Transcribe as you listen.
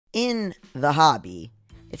in the hobby,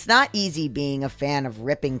 it's not easy being a fan of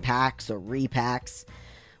ripping packs or repacks.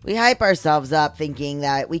 We hype ourselves up thinking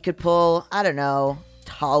that we could pull,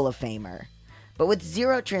 Hall of Famer. But with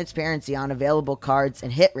zero transparency on available cards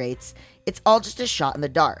and hit rates, it's all just a shot in the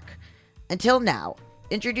dark. Until now,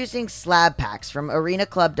 introducing slab packs from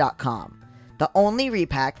arenaclub.com. The only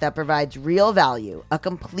repack that provides real value, a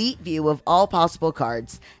complete view of all possible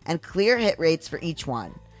cards, and clear hit rates for each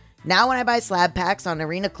one. Now when I buy slab packs on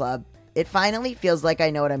Arena Club, it finally feels like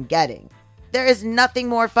I know what I'm getting. There is nothing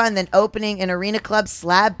more fun than opening an Arena Club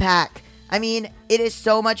slab pack. I mean, it is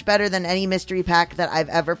so much better than any mystery pack that I've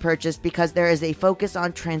ever purchased because there is a focus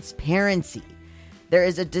on transparency. There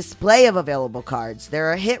is a display of available cards.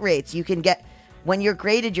 There are hit rates you can get. When you're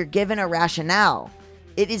graded, you're given a rationale.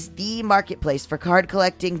 It is the marketplace for card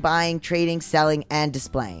collecting, buying, trading, selling, and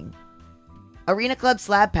displaying. Arena Club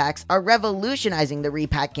slab packs are revolutionizing the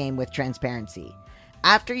repack game with transparency.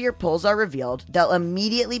 After your pulls are revealed, they'll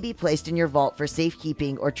immediately be placed in your vault for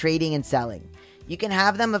safekeeping or trading and selling. You can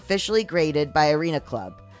have them officially graded by Arena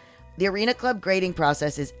Club. The Arena Club grading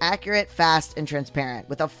process is accurate, fast, and transparent,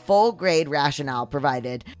 with a full grade rationale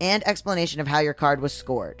provided and explanation of how your card was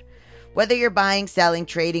scored. Whether you're buying, selling,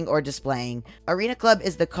 trading, or displaying, Arena Club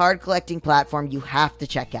is the card collecting platform you have to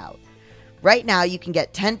check out. Right now, you can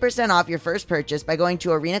get 10% off your first purchase by going to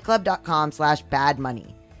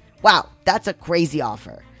arenaclub.com/badmoney. Wow, that's a crazy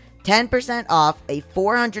offer. 10% off a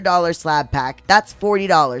 $400 slab pack, that's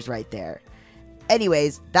 $40 right there.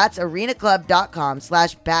 Anyways, that's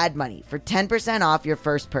arenaclub.com/badmoney for 10% off your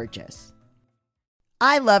first purchase.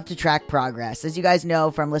 I love to track progress. As you guys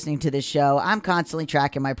know from listening to this show, I'm constantly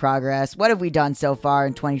tracking my progress. What have we done so far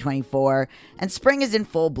in 2024? And spring is in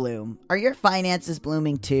full bloom. Are your finances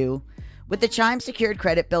blooming too? With the Chime Secured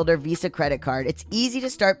Credit Builder Visa credit card, it's easy to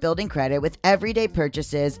start building credit with everyday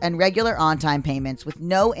purchases and regular on-time payments with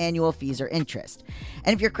no annual fees or interest.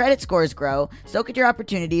 And if your credit scores grow, so could your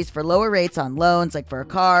opportunities for lower rates on loans like for a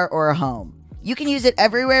car or a home. You can use it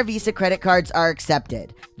everywhere Visa credit cards are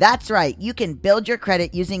accepted. That's right, you can build your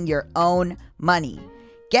credit using your own money.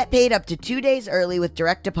 Get paid up to 2 days early with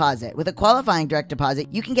direct deposit. With a qualifying direct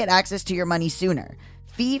deposit, you can get access to your money sooner.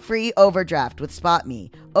 Fee-free overdraft with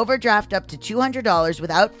SpotMe. Overdraft up to $200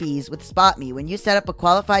 without fees with SpotMe when you set up a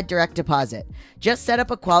qualified direct deposit. Just set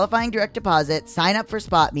up a qualifying direct deposit, sign up for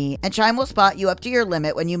SpotMe, and Chime will spot you up to your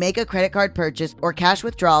limit when you make a credit card purchase or cash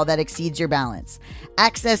withdrawal that exceeds your balance.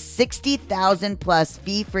 Access 60,000 plus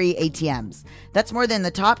fee-free ATMs. That's more than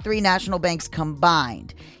the top 3 national banks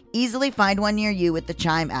combined. Easily find one near you with the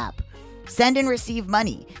Chime app. Send and receive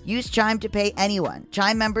money. Use Chime to pay anyone,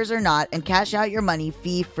 Chime members or not, and cash out your money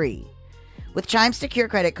fee-free. With Chime's secure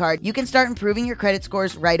credit card, you can start improving your credit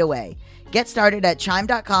scores right away. Get started at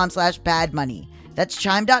chime.com/badmoney. That's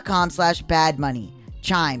chime.com/badmoney.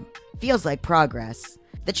 Chime. Feels like progress.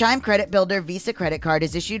 The Chime Credit Builder Visa credit card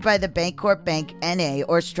is issued by the Bancorp Bank N.A.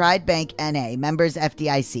 or Stride Bank N.A., members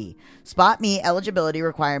FDIC. SpotMe eligibility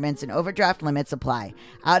requirements and overdraft limits apply.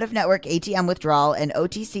 Out-of-network ATM withdrawal and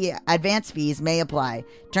OTC advance fees may apply.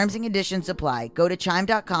 Terms and conditions apply. Go to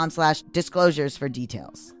chime.com/disclosures for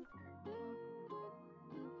details.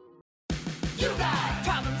 You got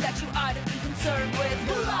problems that you ought to be concerned with.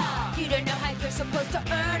 Moolah! You don't know how you're supposed to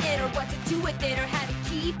earn it, or what to do with it, or how to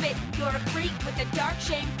keep it. You're a freak with a dark,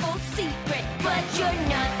 shameful secret. But you're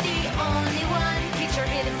not the only one. Get your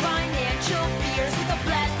hidden financial fears with a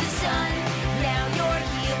blast of sun. Now your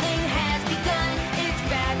healing has begun. It's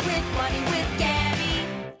Bad with Money with Gabby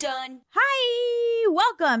Dunn. Hi!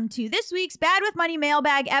 Welcome to this week's Bad with Money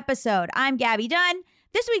Mailbag episode. I'm Gabby Dunn.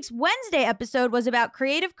 This week's Wednesday episode was about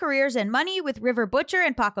creative careers and money with River Butcher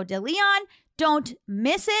and Paco de Leon. Don't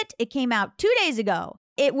miss it. It came out 2 days ago.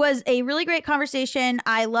 It was a really great conversation.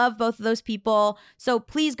 I love both of those people, so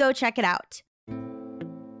please go check it out.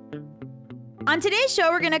 On today's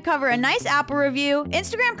show, we're going to cover a nice Apple review,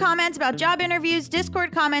 Instagram comments about job interviews,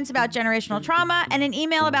 Discord comments about generational trauma, and an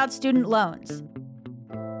email about student loans.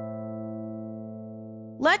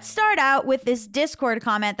 Let's start out with this Discord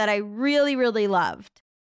comment that I really, really loved.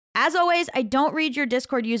 As always, I don't read your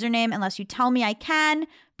Discord username unless you tell me I can,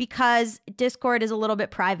 because Discord is a little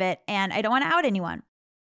bit private and I don't want to out anyone.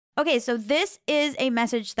 Okay, so this is a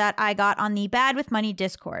message that I got on the Bad with Money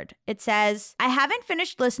Discord. It says, I haven't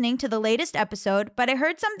finished listening to the latest episode, but I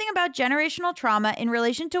heard something about generational trauma in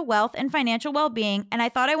relation to wealth and financial well-being, and I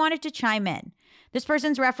thought I wanted to chime in. This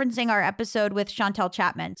person's referencing our episode with Chantel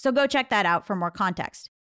Chapman, so go check that out for more context.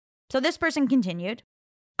 So this person continued,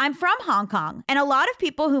 I'm from Hong Kong, and a lot of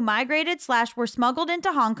people who migrated/were smuggled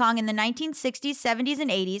into Hong Kong in the 1960s, 70s,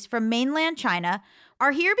 and 80s from mainland China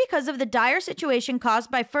are here because of the dire situation caused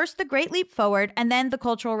by first the Great Leap Forward and then the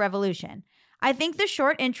Cultural Revolution. I think the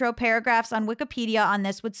short intro paragraphs on Wikipedia on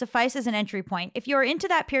this would suffice as an entry point if you are into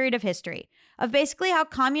that period of history, of basically how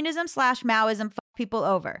communism/Maoism fucked people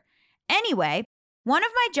over. Anyway, one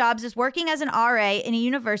of my jobs is working as an RA in a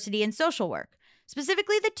university in social work.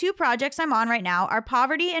 Specifically, the two projects I'm on right now are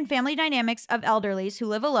poverty and family dynamics of elderlies who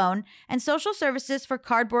live alone and social services for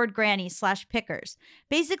cardboard grannies/pickers.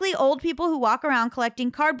 Basically, old people who walk around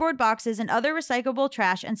collecting cardboard boxes and other recyclable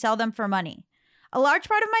trash and sell them for money. A large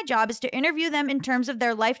part of my job is to interview them in terms of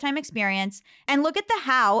their lifetime experience and look at the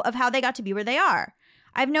how of how they got to be where they are.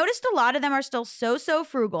 I've noticed a lot of them are still so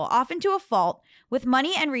frugal, often to a fault, with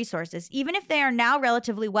money and resources, even if they are now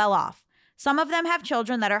relatively well off. Some of them have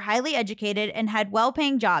children that are highly educated and had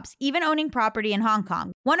well-paying jobs, even owning property in Hong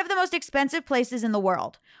Kong, one of the most expensive places in the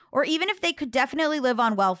world. Or even if they could definitely live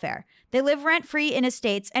on welfare. They live rent-free in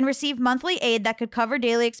estates and receive monthly aid that could cover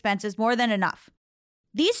daily expenses more than enough.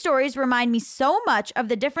 These stories remind me so much of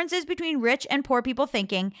the differences between rich and poor people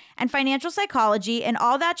thinking and financial psychology and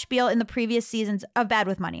all that spiel in the previous seasons of Bad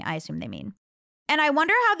with Money, I assume they mean. And I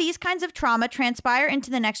wonder how these kinds of trauma transpire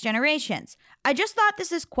into the next generations. I just thought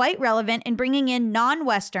this is quite relevant in bringing in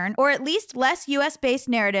non-Western, or at least less US-based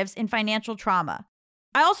narratives in financial trauma.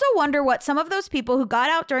 I also wonder what some of those people who got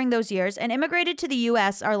out during those years and immigrated to the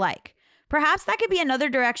US are like. Perhaps that could be another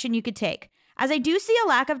direction you could take, as I do see a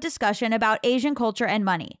lack of discussion about Asian culture and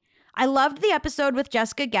money. I loved the episode with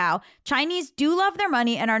Jessica Gao. Chinese do love their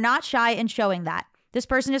money and are not shy in showing that. This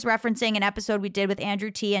person is referencing an episode we did with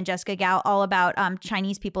Andrew T. and Jessica Gao all about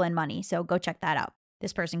Chinese people and money, so go check that out.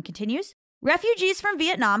 This person continues. Refugees from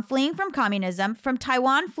Vietnam fleeing from communism, from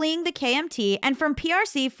Taiwan fleeing the KMT, and from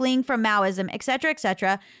PRC fleeing from Maoism,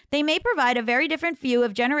 etc., they may provide a very different view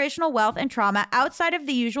of generational wealth and trauma outside of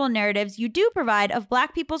the usual narratives you do provide of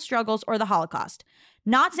Black people's struggles or the Holocaust.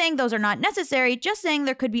 Not saying those are not necessary, just saying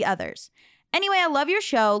there could be others. Anyway, I love your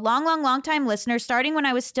show, long time listener starting when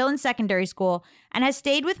I was still in secondary school, and has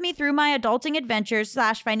stayed with me through my adulting adventures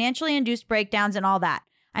 / financially induced breakdowns and all that.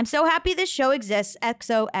 I'm so happy this show exists,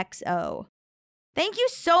 XOXO. Thank you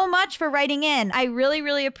so much for writing in. I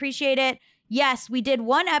really appreciate it. Yes, we did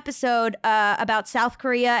one episode about South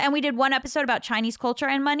Korea, and we did one episode about Chinese culture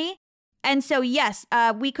and money. And so, yes,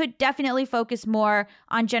 we could definitely focus more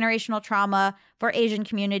on generational trauma for Asian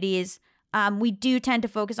communities. We do tend to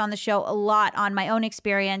focus on the show a lot on my own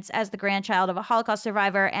experience as the grandchild of a Holocaust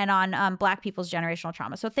survivor and on Black people's generational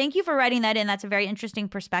trauma. So thank you for writing that in. That's a very interesting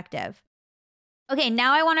perspective. Okay,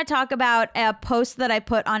 now I want to talk about a post that I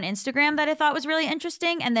put on Instagram that I thought was really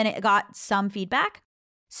interesting, and then it got some feedback.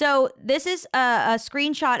 So this is a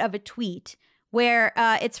screenshot of a tweet where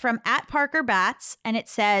it's from @ParkerBats, and it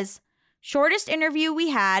says, "Shortest interview we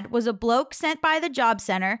had was a bloke sent by the job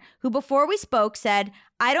center who before we spoke said,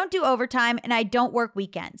 'I don't do overtime and I don't work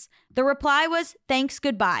weekends.' The reply was, 'Thanks,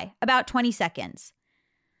 goodbye,' about 20 seconds.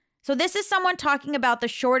 So this is someone talking about the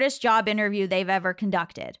shortest job interview they've ever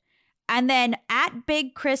conducted. And then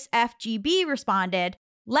 @BigChrisFGB responded,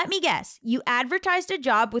 'Let me guess, you advertised a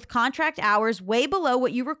job with contract hours way below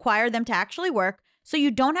what you require them to actually work, so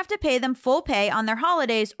you don't have to pay them full pay on their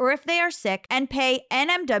holidays or if they are sick, and pay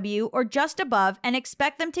NMW or just above and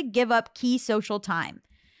expect them to give up key social time.'"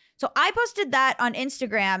 So I posted that on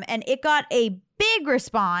Instagram and it got a big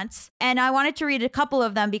response, and I wanted to read a couple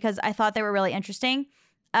of them because I thought they were really interesting.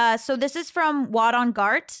 So this is from Wadon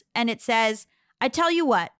Gart, and it says, "I tell you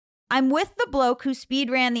what, I'm with the bloke who speed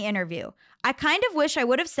ran the interview. I kind of wish I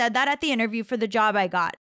would have said that at the interview for the job I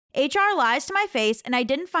got. HR lies to my face, and I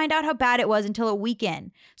didn't find out how bad it was until a week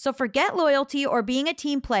in. So forget loyalty or being a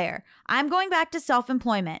team player. I'm going back to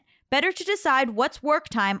self-employment. Better to decide what's work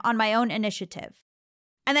time on my own initiative."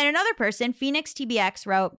 And then another person, Phoenix TBX,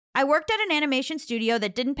 wrote, "I worked at an animation studio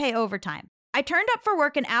that didn't pay overtime. I turned up for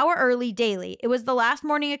work an hour early daily. It was the last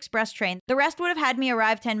morning express train. The rest would have had me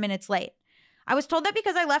arrive 10 minutes late. I was told that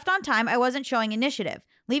because I left on time, I wasn't showing initiative.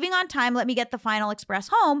 Leaving on time let me get the final express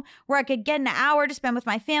home, where I could get an hour to spend with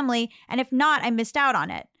my family, and if not, I missed out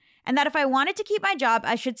on it. And that if I wanted to keep my job,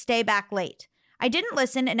 I should stay back late. I didn't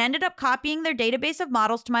listen and ended up copying their database of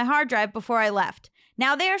models to my hard drive before I left.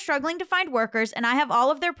 Now they are struggling to find workers, and I have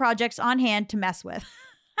all of their projects on hand to mess with."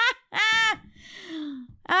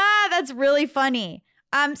 That's really funny.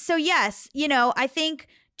 So yes, I think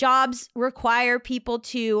jobs require people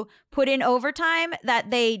to put in overtime that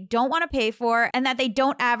they don't want to pay for and that they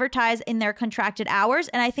don't advertise in their contracted hours.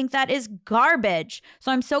 And I think that is garbage.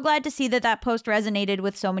 So I'm so glad to see that post resonated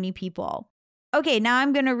with so many people. Okay, now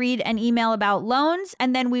I'm going to read an email about loans,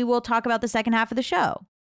 and then we will talk about the second half of the show.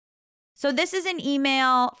 So this is an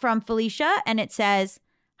email from Felicia, and it says,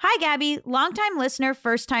 Hi, Gabby, longtime listener,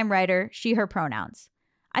 first-time writer, she, her pronouns.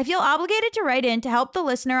 I feel obligated to write in to help the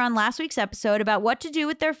listener on last week's episode about what to do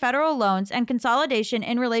with their federal loans and consolidation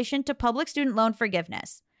in relation to public student loan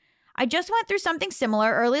forgiveness. I just went through something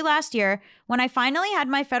similar early last year when I finally had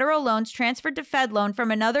my federal loans transferred to Fed Loan from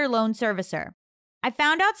another loan servicer. I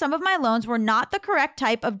found out some of my loans were not the correct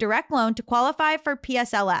type of direct loan to qualify for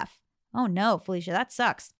PSLF. Oh no, Felicia, that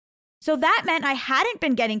sucks. So that meant I hadn't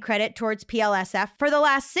been getting credit towards PLSF for the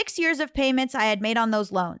last 6 years of payments I had made on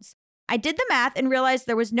those loans. I did the math and realized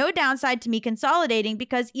there was no downside to me consolidating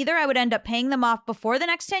because either I would end up paying them off before the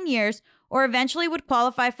next 10 years or eventually would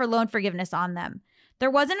qualify for loan forgiveness on them. There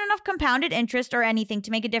wasn't enough compounded interest or anything to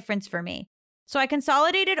make a difference for me. So I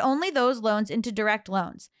consolidated only those loans into direct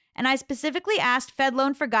loans. And I specifically asked Fed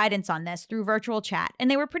Loan for guidance on this through virtual chat, and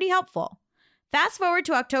they were pretty helpful. Fast forward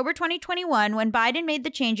to October 2021 when Biden made the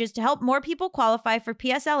changes to help more people qualify for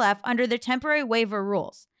PSLF under the temporary waiver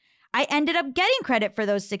rules. I ended up getting credit for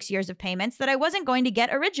those 6 years of payments that I wasn't going to get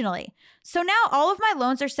originally. So now all of my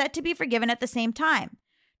loans are set to be forgiven at the same time.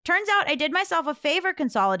 Turns out I did myself a favor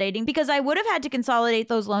consolidating because I would have had to consolidate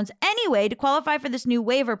those loans anyway to qualify for this new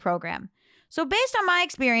waiver program. So based on my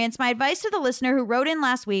experience, my advice to the listener who wrote in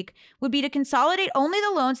last week would be to consolidate only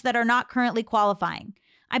the loans that are not currently qualifying.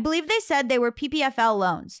 I believe they said they were PPFL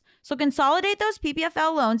loans. So consolidate those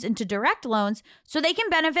PPFL loans into direct loans so they can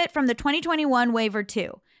benefit from the 2021 waiver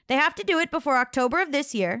too. They have to do it before October of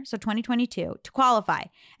this year, so 2022, to qualify,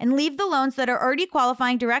 and leave the loans that are already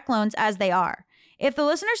qualifying direct loans as they are. If the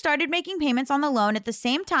listener started making payments on the loan at the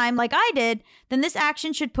same time like I did, then this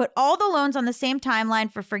action should put all the loans on the same timeline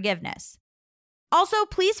for forgiveness. Also,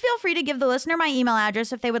 please feel free to give the listener my email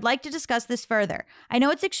address if they would like to discuss this further. I know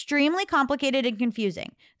it's extremely complicated and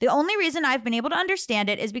confusing. The only reason I've been able to understand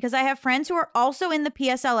it is because I have friends who are also in the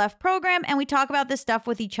PSLF program and we talk about this stuff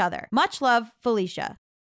with each other. Much love, Felicia.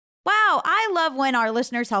 Wow, I love when our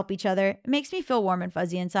listeners help each other. It makes me feel warm and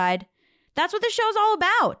fuzzy inside. That's what the show's all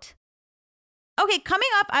about. Okay, coming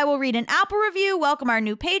up, I will read an Apple review, welcome our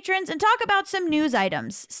new patrons, and talk about some news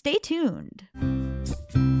items. Stay tuned.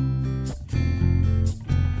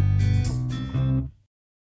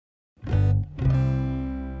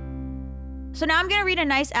 So now I'm going to read a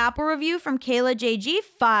nice Apple review from Kayla JG,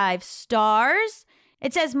 5 stars.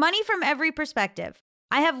 It says, money from every perspective.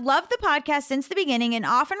 I have loved the podcast since the beginning and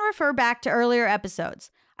often refer back to earlier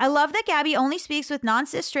episodes. I love that Gabby only speaks with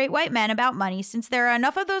non-cis straight white men about money since there are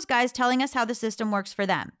enough of those guys telling us how the system works for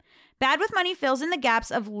them. Bad with Money fills in the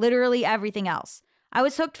gaps of literally everything else. I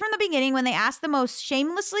was hooked from the beginning when they asked the most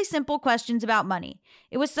shamelessly simple questions about money.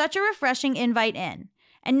 It was such a refreshing invite in.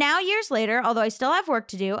 And now, years later, although I still have work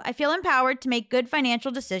to do, I feel empowered to make good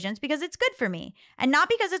financial decisions because it's good for me, and not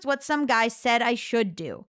because it's what some guy said I should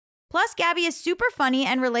do. Plus, Gabby is super funny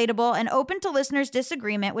and relatable and open to listeners'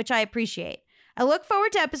 disagreement, which I appreciate. I look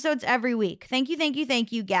forward to episodes every week. Thank you,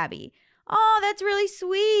 Gabby. Oh, that's really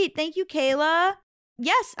sweet. Thank you, Kayla.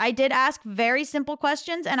 Yes, I did ask very simple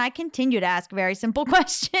questions, and I continue to ask very simple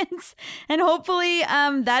questions. And hopefully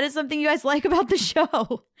that is something you guys like about the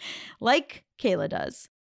show, like Kayla does.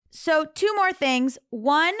 So 2 more things.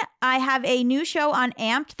 1, I have a new show on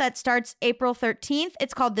Amped that starts April 13th.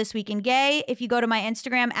 It's called This Week in Gay. If you go to my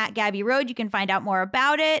Instagram at Gabby Road, you can find out more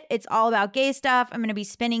about it. It's all about gay stuff. I'm going to be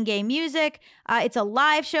spinning gay music. It's a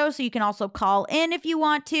live show, so you can also call in if you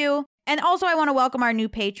want to. And also, I want to welcome our new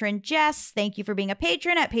patron, Jess. Thank you for being a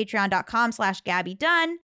patron at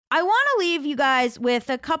patreon.com/GabbyDunn. I want to leave you guys with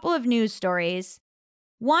a couple of news stories.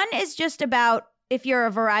 One is just about if you're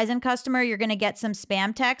a Verizon customer, you're going to get some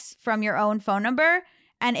spam texts from your own phone number,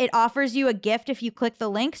 and it offers you a gift if you click the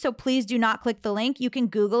link. So please do not click the link. You can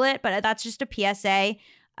Google it, but that's just a PSA.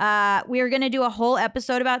 We're going to do a whole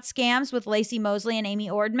episode about scams with Lacey Mosley and Amy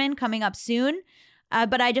Ordman coming up soon.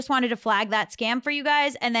 But I just wanted to flag that scam for you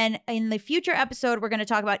guys. And then in the future episode, we're going to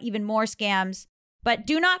talk about even more scams. But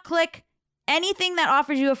do not click anything that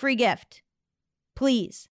offers you a free gift.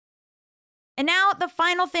 Please. And now the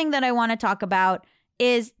final thing that I want to talk about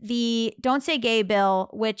is the Don't Say Gay bill,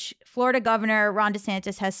 which Florida Governor Ron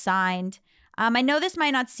DeSantis has signed. I know this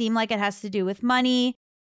might not seem like it has to do with money,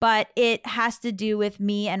 but it has to do with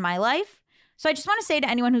me and my life. So I just want to say to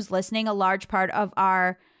anyone who's listening, a large part of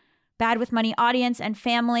our Bad with Money audience and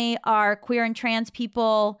family are queer and trans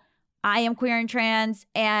people. I am queer and trans,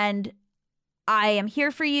 and I am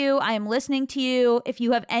here for you. I am listening to you. If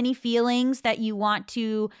you have any feelings that you want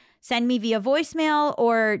to send me via voicemail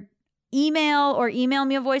or email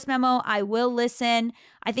me a voice memo, I will listen.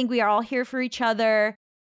 I think we are all here for each other.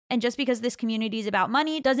 And just because this community is about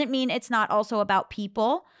money doesn't mean it's not also about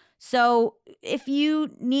people. So if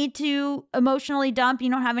you need to emotionally dump,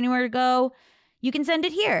 you don't have anywhere to go, you can send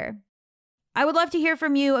it here. I would love to hear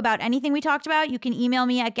from you about anything we talked about. You can email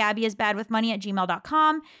me at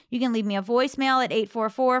gabbyisbadwithmoney@gmail.com. You can leave me a voicemail at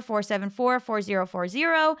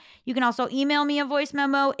 844-474-4040. You can also email me a voice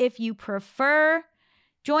memo if you prefer.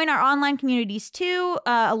 Join our online communities too.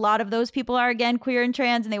 A lot of those people are, again, queer and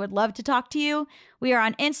trans, and they would love to talk to you. We are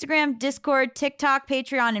on Instagram, Discord, TikTok,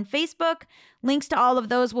 Patreon, and Facebook. Links to all of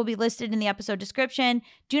those will be listed in the episode description.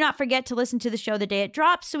 Do not forget to listen to the show the day it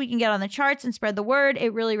drops so we can get on the charts and spread the word.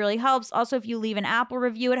 It really, really helps. Also, if you leave an Apple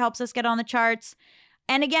review, it helps us get on the charts.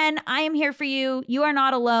 And again, I am here for you. You are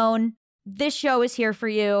not alone. This show is here for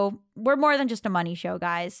you. We're more than just a money show,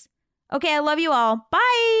 guys. Okay, I love you all.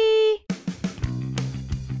 Bye!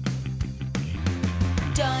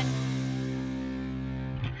 Done.